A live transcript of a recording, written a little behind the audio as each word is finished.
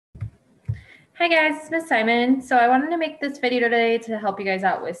Hi guys, it's Miss Simon. So I wanted to make this video today to help you guys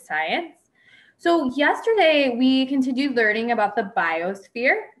out with science. So yesterday we continued learning about the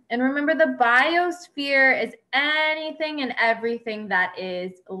biosphere. And remember, the biosphere is anything and everything that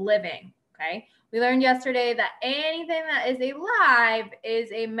is living, okay? We learned yesterday that anything that is alive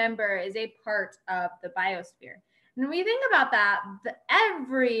is a member, is a part of the biosphere. And when we think about that,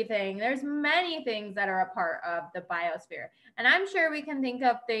 everything, there's many things that are a part of the biosphere. And I'm sure we can think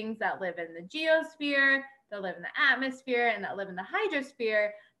of things that live in the geosphere, that live in the atmosphere, and that live in the hydrosphere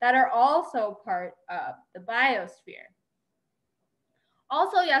that are also part of the biosphere.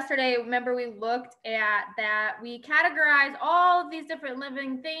 Also yesterday, remember we looked at that we categorize all of these different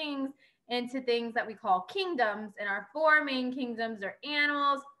living things into things that we call kingdoms, and our four main kingdoms are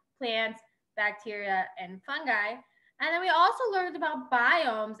animals, plants, bacteria, and fungi. And then we also learned about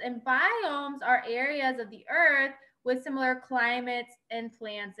biomes, and biomes are areas of the earth with similar climates and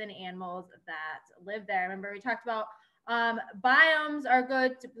plants and animals that live there. Remember, we talked about biomes are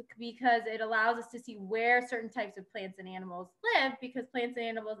good because it allows us to see where certain types of plants and animals live, because plants and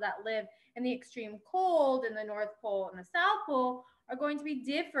animals that live in the extreme cold in the North Pole and the South Pole are going to be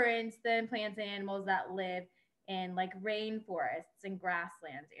different than plants and animals that live in like rainforests and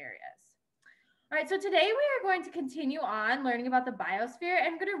grasslands areas. All right, so today we are going to continue on learning about the biosphere.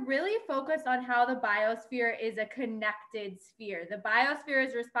 I'm going to really focus on how the biosphere is a connected sphere. The biosphere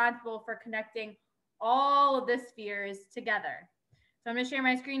is responsible for connecting all of the spheres together. So I'm going to share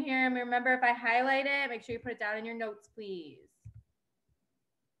my screen here. And remember, if I highlight it, make sure you put it down in your notes, please.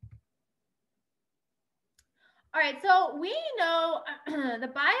 All right, so we know the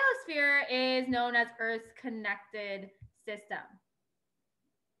biosphere is known as Earth's connected system.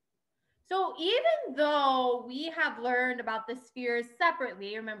 So even though we have learned about the spheres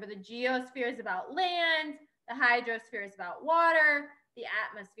separately, remember the geosphere is about land, the hydrosphere is about water, the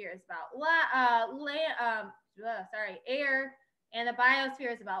atmosphere is about air, and the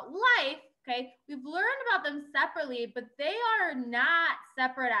biosphere is about life, okay? We've learned about them separately, but they are not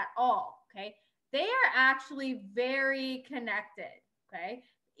separate at all, okay? They are actually very connected, okay?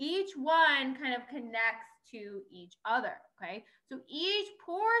 Each one kind of connects to each other, okay? So each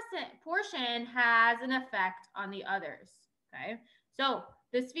portion has an effect on the others, okay? So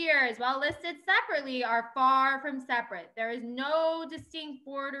the spheres, while listed separately, are far from separate. There is no distinct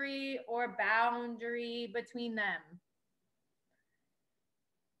boundary or boundary between them.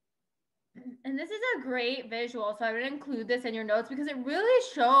 And this is a great visual, so I would include this in your notes because it really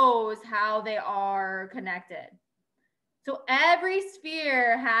shows how they are connected. So every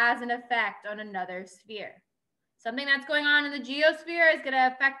sphere has an effect on another sphere. Something that's going on in the geosphere is going to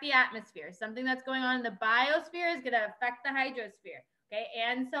affect the atmosphere. Something that's going on in the biosphere is going to affect the hydrosphere, okay?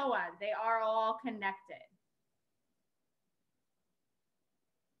 And so on. They are all connected.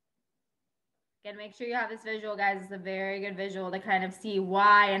 Again, make sure you have this visual, guys. It's a very good visual to kind of see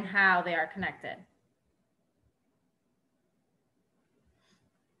why and how they are connected.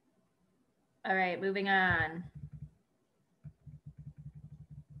 All right, moving on.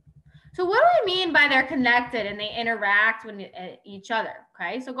 So what do I mean by they're connected and they interact with each other?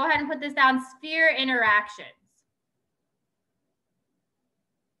 Okay, so go ahead and put this down, sphere interactions.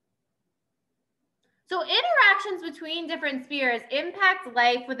 So interactions between different spheres impact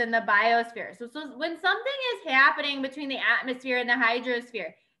life within the biosphere. So when something is happening between the atmosphere and the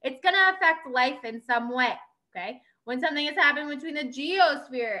hydrosphere, it's going to affect life in some way, okay? When something is happening between the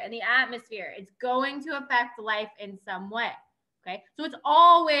geosphere and the atmosphere, it's going to affect life in some way. Okay, so it's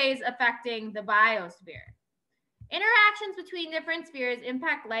always affecting the biosphere. Interactions between different spheres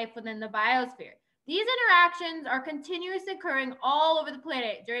impact life within the biosphere. These interactions are continuously occurring all over the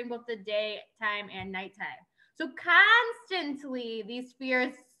planet during both the daytime and nighttime. So constantly these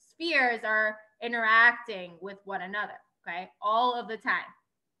spheres are interacting with one another, okay, all of the time.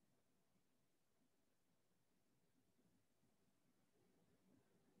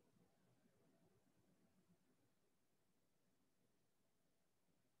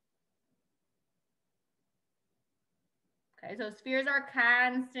 Okay, so spheres are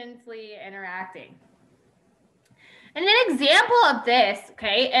constantly interacting. And an example of this,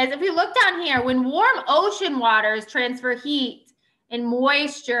 okay, is if we look down here, when warm ocean waters transfer heat and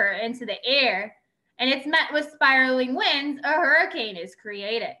moisture into the air, and it's met with spiraling winds, a hurricane is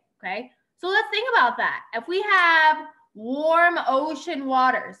created, okay? So let's think about that. If we have warm ocean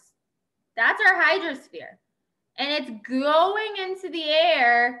waters, that's our hydrosphere, and it's going into the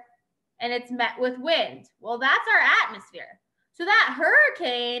air and it's met with wind. Well, that's our atmosphere. So that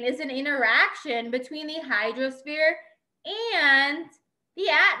hurricane is an interaction between the hydrosphere and the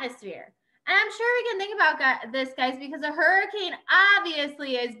atmosphere. And I'm sure we can think about this, guys, because a hurricane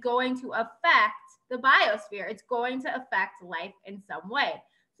obviously is going to affect the biosphere. It's going to affect life in some way.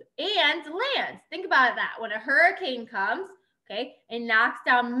 And land. Think about that. When a hurricane comes, okay, it knocks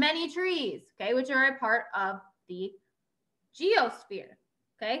down many trees, okay, which are a part of the geosphere.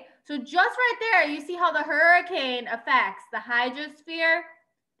 Okay, so just right there, you see how the hurricane affects the hydrosphere,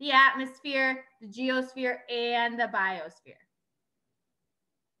 the atmosphere, the geosphere, and the biosphere.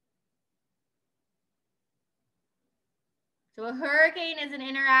 So a hurricane is an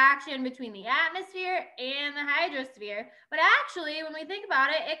interaction between the atmosphere and the hydrosphere. But actually, when we think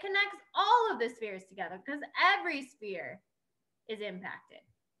about it, it connects all of the spheres together because every sphere is impacted.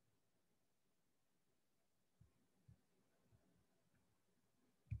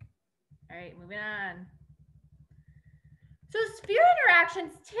 All right, moving on. So sphere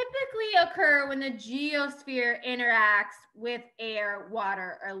interactions typically occur when the geosphere interacts with air,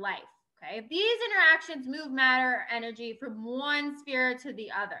 water, or life. Okay, these interactions move matter or energy from one sphere to the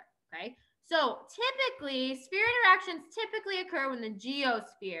other. Okay, so typically, sphere interactions typically occur when the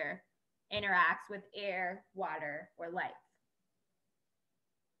geosphere interacts with air, water, or life.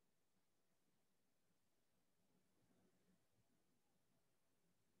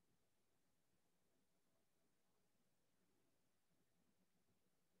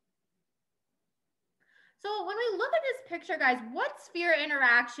 So when we look at this picture, guys, what sphere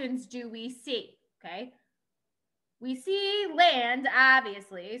interactions do we see? Okay, we see land,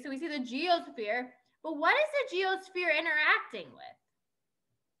 obviously. So we see the geosphere. But what is the geosphere interacting with?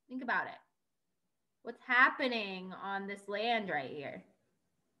 Think about it. What's happening on this land right here?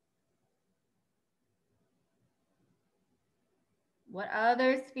 What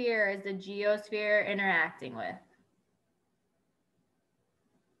other sphere is the geosphere interacting with?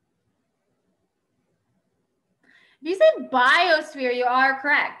 If you say biosphere, you are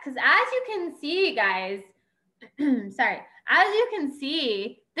correct. Because as you can see, guys, sorry, as you can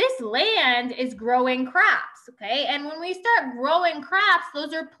see, this land is growing crops, okay? And when we start growing crops,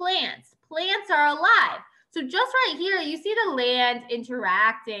 those are plants. Plants are alive. So just right here, you see the land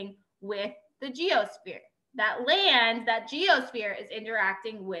interacting with the geosphere. That land, that geosphere is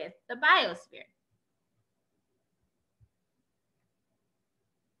interacting with the biosphere.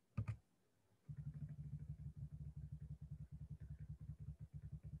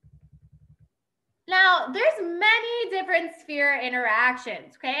 Now, there's many different sphere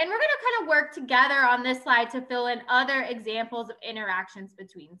interactions, okay? And we're going to kind of work together on this slide to fill in other examples of interactions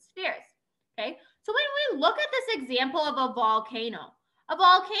between spheres, okay? So when we look at this example of a volcano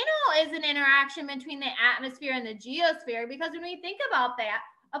is an interaction between the atmosphere and the geosphere because when we think about that,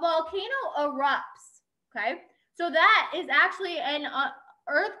 a volcano erupts, okay? So that is actually an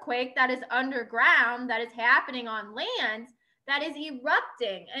earthquake that is underground that is happening on land that is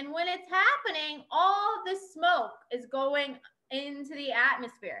erupting. And when it's happening, all the smoke is going into the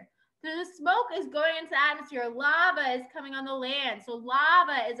atmosphere. So the smoke is going into the atmosphere. Lava is coming on the land. So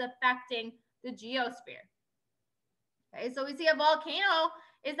lava is affecting the geosphere. Okay, so we see a volcano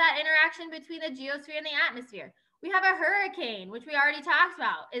is that interaction between the geosphere and the atmosphere. We have a hurricane, which we already talked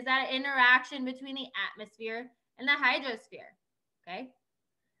about, is that interaction between the atmosphere and the hydrosphere. Okay,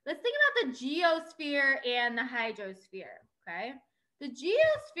 let's think about the geosphere and the hydrosphere. Okay, the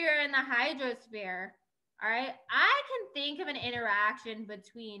geosphere and the hydrosphere. All right, I can think of an interaction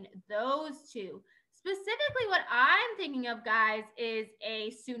between those two. Specifically, what I'm thinking of, guys, is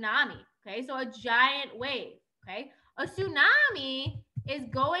a tsunami. Okay, so a giant wave. Okay, a tsunami is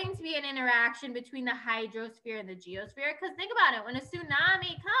going to be an interaction between the hydrosphere and the geosphere. Because think about it, when a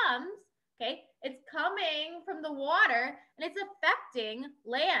tsunami comes, okay, it's coming from the water and it's affecting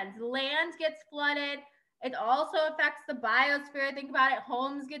land. Land gets flooded. It also affects the biosphere. Think about it.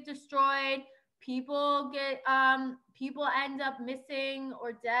 Homes get destroyed. People end up missing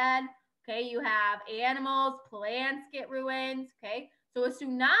or dead. Okay, you have animals, plants get ruined. Okay, so a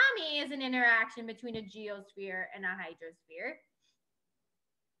tsunami is an interaction between a geosphere and a hydrosphere.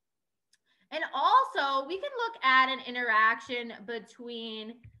 And also, we can look at an interaction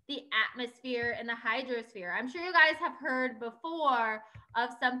between the atmosphere and the hydrosphere. I'm sure you guys have heard before of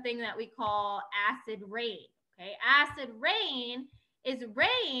something that we call acid rain. Okay, acid rain is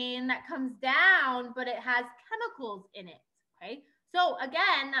rain that comes down, but it has chemicals in it. Okay, so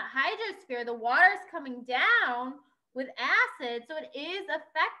again, the hydrosphere, the water is coming down with acid, so it is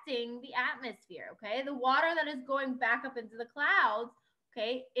affecting the atmosphere. Okay, the water that is going back up into the clouds,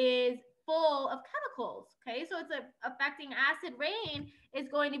 okay, is full of chemicals. Okay, so it's affecting acid rain is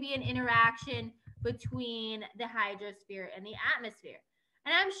going to be an interaction between the hydrosphere and the atmosphere.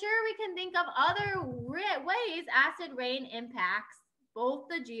 And I'm sure we can think of other ways acid rain impacts both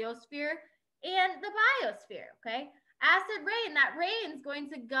the geosphere and the biosphere, okay? Acid rain, that rain is going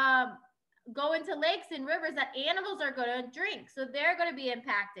to go into lakes and rivers that animals are going to drink. So they're going to be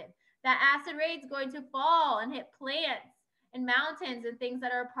impacted. That acid rain is going to fall and hit plants and mountains and things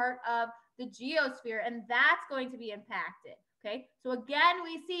that are part of the geosphere, and that's going to be impacted. Okay, so again,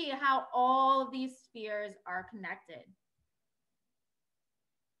 we see how all of these spheres are connected.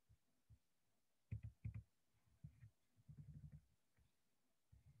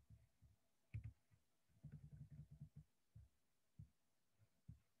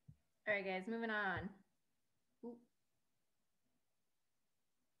 All right, guys, moving on. Ooh.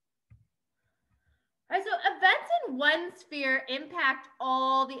 All right, so events in one sphere impact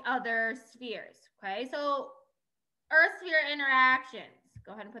all the other spheres. Okay, so Earth sphere interactions.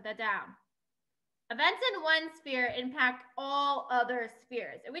 Go ahead and put that down. Events in one sphere impact all other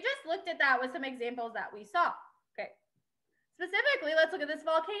spheres. And we just looked at that with some examples that we saw. Okay. Specifically, let's look at this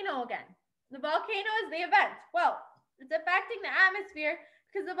volcano again. The volcano is the event. Well, it's affecting the atmosphere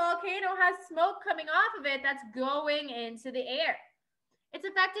because the volcano has smoke coming off of it that's going into the air. It's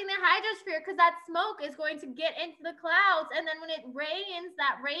affecting the hydrosphere because that smoke is going to get into the clouds. And then when it rains,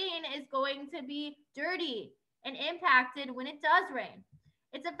 that rain is going to be dirty and impacted when it does rain.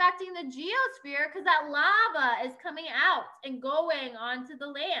 It's affecting the geosphere because that lava is coming out and going onto the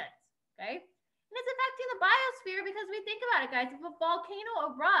land, okay? And it's affecting the biosphere because we think about it, guys. If a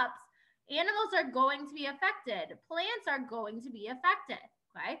volcano erupts, animals are going to be affected. Plants are going to be affected,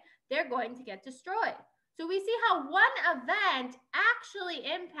 okay? They're going to get destroyed. So we see how one event actually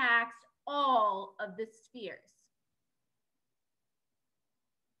impacts all of the spheres.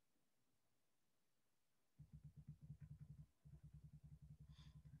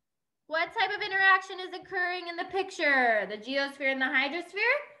 What type of interaction is occurring in the picture? The geosphere and the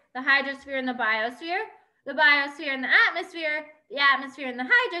hydrosphere and the biosphere and the atmosphere and the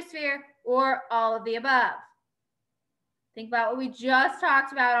hydrosphere, or all of the above? Think about what we just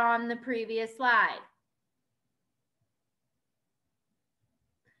talked about on the previous slide.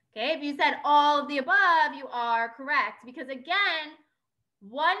 Okay, if you said all of the above, you are correct, because again,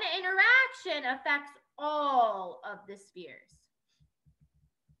 one interaction affects all of the spheres.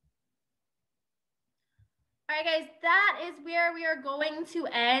 All right, guys, that is where we are going to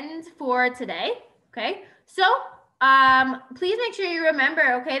end for today. Okay, so please make sure you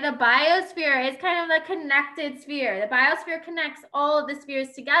remember, okay, the biosphere is kind of the connected sphere. The biosphere connects all of the spheres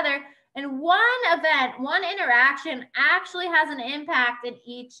together, and one event, one interaction actually has an impact in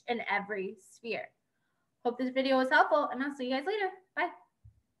each and every sphere. Hope this video was helpful, and I'll see you guys later. Bye.